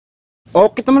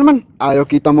Oke teman-teman, ayo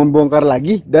kita membongkar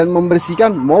lagi dan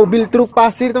membersihkan mobil truk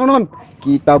pasir teman-teman.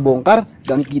 Kita bongkar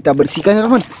dan kita bersihkan ya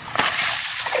teman.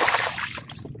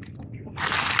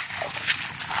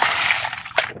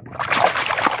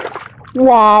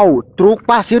 Wow, truk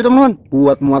pasir teman-teman,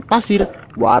 buat muat pasir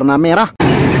warna merah.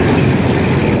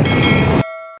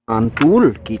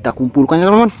 Mantul, kita kumpulkan ya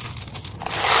teman-teman.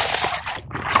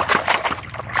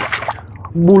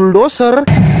 Bulldozer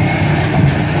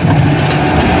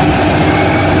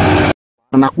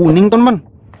warna kuning teman-teman.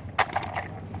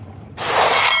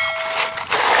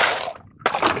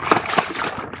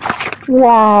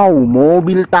 Wow,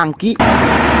 mobil tangki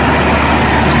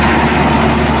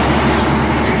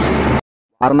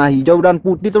warna hijau dan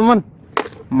putih teman-teman.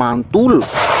 Mantul.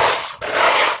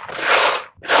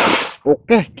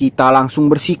 Oke, kita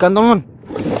langsung bersihkan teman-teman.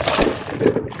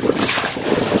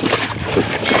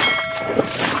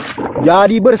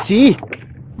 Jadi bersih.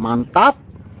 Mantap.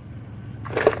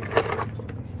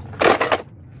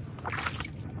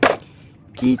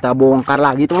 Kita bongkar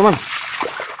lagi teman-teman.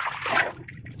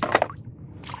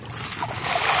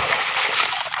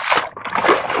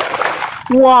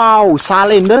 Wow,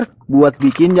 salender buat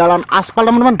bikin jalan aspal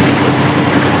teman-teman.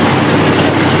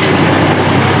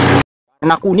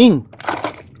 Warna kuning.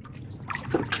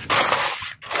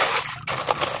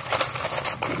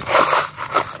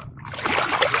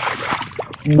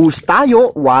 Bus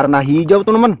tayo warna hijau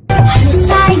teman-teman.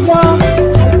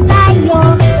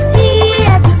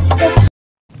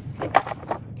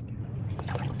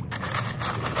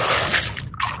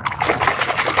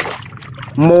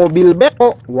 Mobil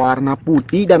beko warna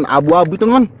putih dan abu-abu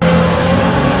teman-teman.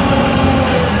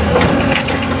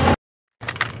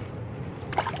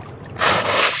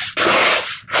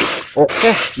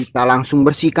 Oke, kita langsung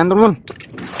bersihkan teman-teman.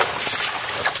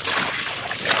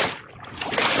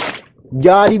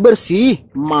 Jadi bersih,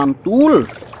 mantul.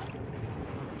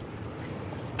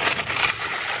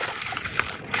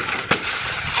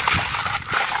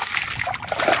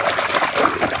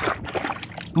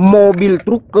 Mobil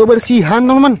truk kebersihan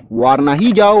teman-teman, warna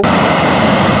hijau.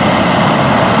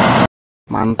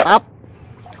 Mantap.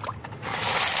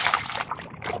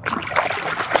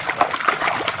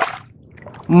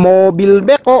 Mobil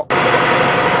beko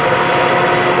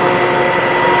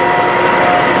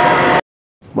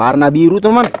warna biru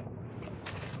teman.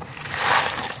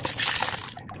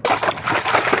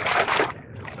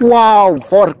 Wow,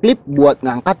 forklift buat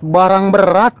ngangkat barang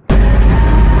berat.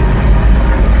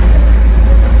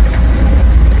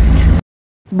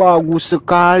 Bagus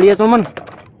sekali ya teman.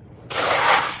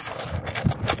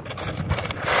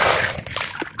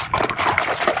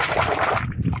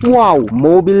 Wow,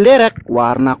 mobil derek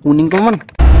warna kuning teman.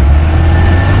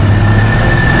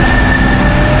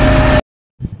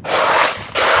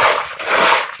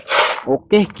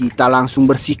 Oke, kita langsung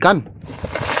bersihkan.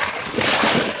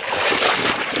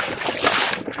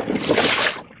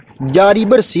 Jadi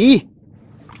bersih.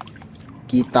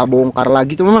 Kita bongkar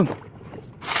lagi teman-teman.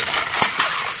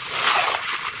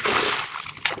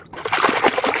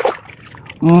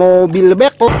 Mobil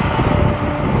beko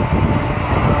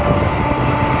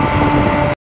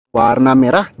warna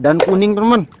merah dan kuning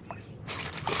teman-teman.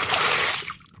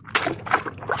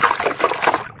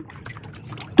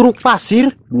 Truk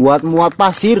pasir buat muat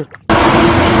pasir.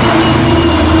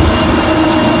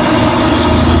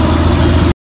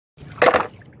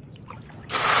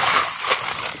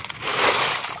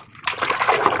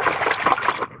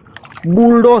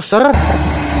 Bulldozer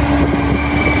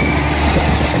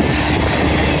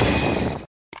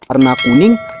warna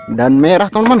kuning dan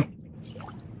merah teman-teman.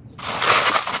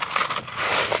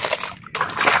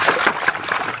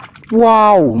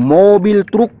 Wow, mobil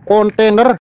truk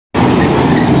kontainer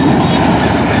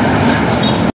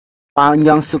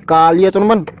panjang sekali ya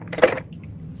teman-teman.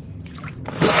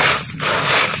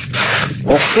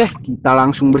 Oke, kita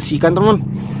langsung bersihkan teman-teman.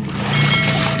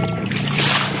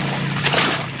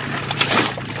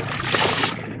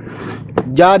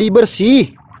 Jadi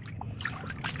bersih.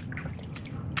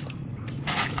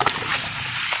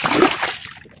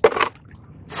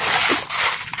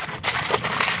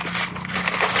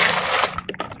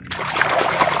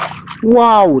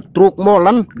 Wow, truk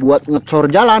molen buat ngecor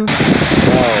jalan.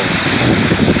 Wow.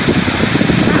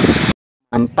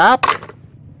 Mantap.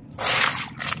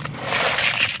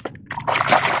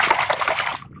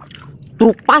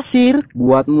 Truk pasir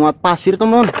buat muat pasir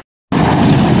teman.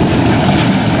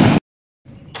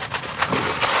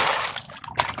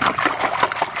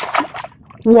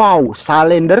 Wow,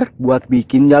 salender buat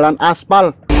bikin jalan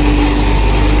aspal.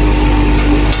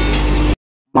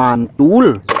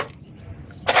 Mantul.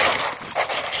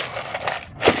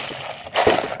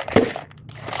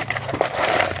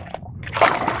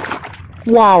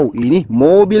 Wow, ini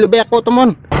mobil beko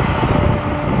teman.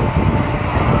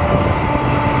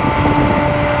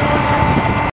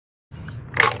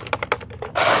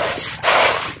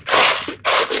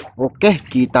 Oke,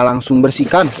 kita langsung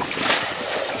bersihkan.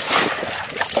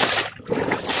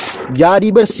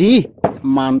 Jadi bersih,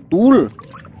 mantul.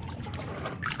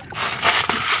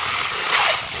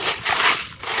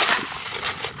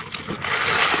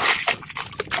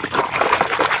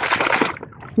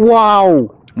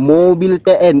 Wow, mobil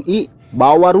TNI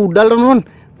bawa rudal teman-teman.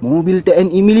 Mobil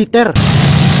TNI militer.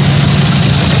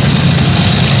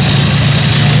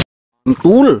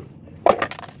 Mantul.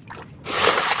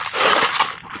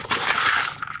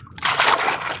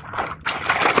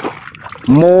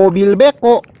 Mobil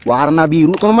beko warna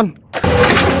biru teman-teman.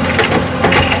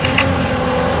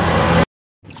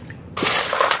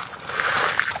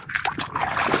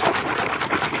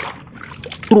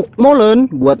 Truk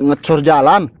molen buat ngecor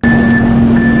jalan.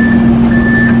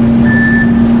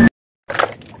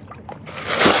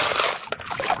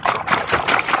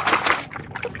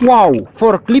 Wow,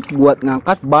 forklift buat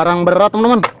ngangkat barang berat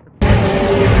teman-teman.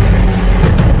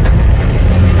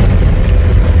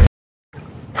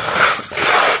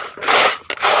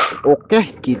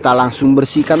 Oke, kita langsung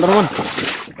bersihkan teman-teman.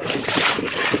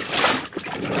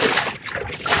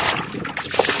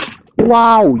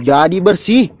 Wow, jadi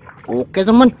bersih. Oke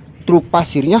teman, truk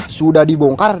pasirnya sudah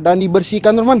dibongkar dan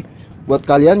dibersihkan teman. Buat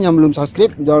kalian yang belum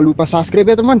subscribe, jangan lupa subscribe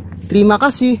ya teman. Terima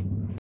kasih.